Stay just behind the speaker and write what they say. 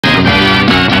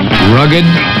Rugged?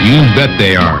 You bet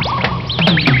they are.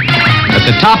 At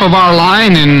the top of our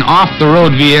line in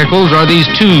off-the-road vehicles are these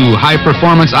two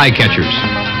high-performance eye-catchers,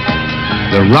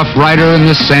 the Rough Rider and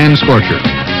the Sand Scorcher.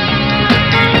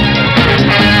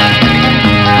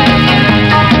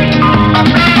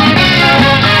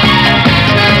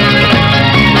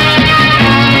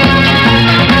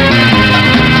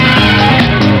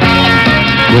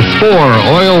 With 4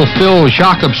 oil-filled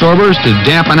shock absorbers to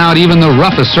dampen out even the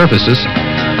roughest surfaces,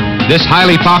 this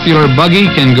highly popular buggy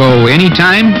can go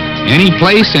anytime, any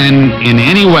place, and in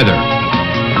any weather.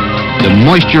 The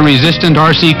moisture-resistant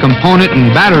RC component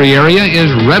and battery area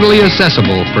is readily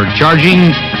accessible for charging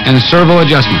and servo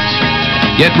adjustments,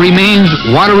 yet remains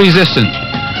water-resistant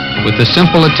with the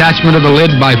simple attachment of the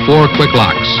lid by 4 quick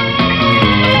locks.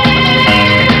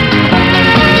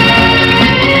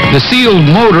 The sealed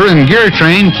motor and gear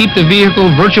train keep the vehicle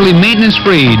virtually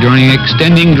maintenance-free during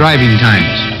extending driving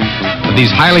times of these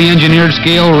highly engineered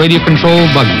scale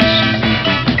radio-controlled buggies.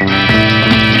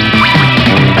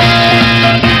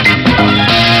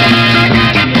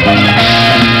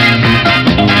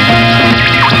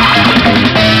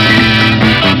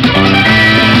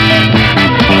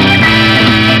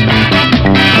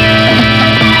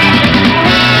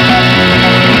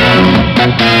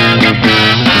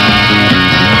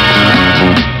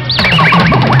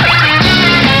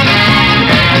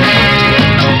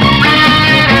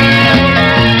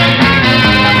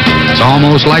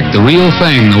 Almost like the real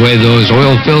thing, the way those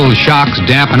oil-filled shocks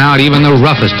dampen out even the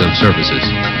roughest of surfaces.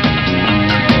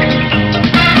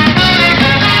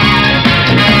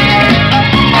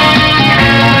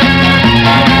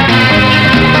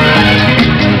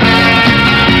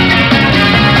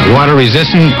 The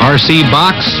water-resistant RC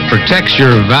box protects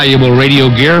your valuable radio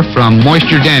gear from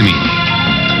moisture damage.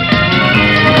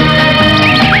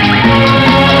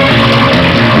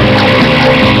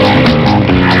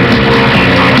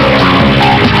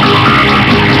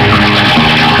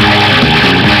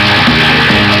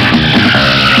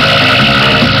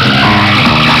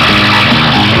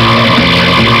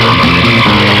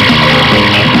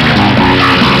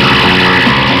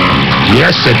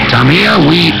 Yes, at Tamiya,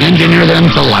 we engineer them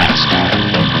to last.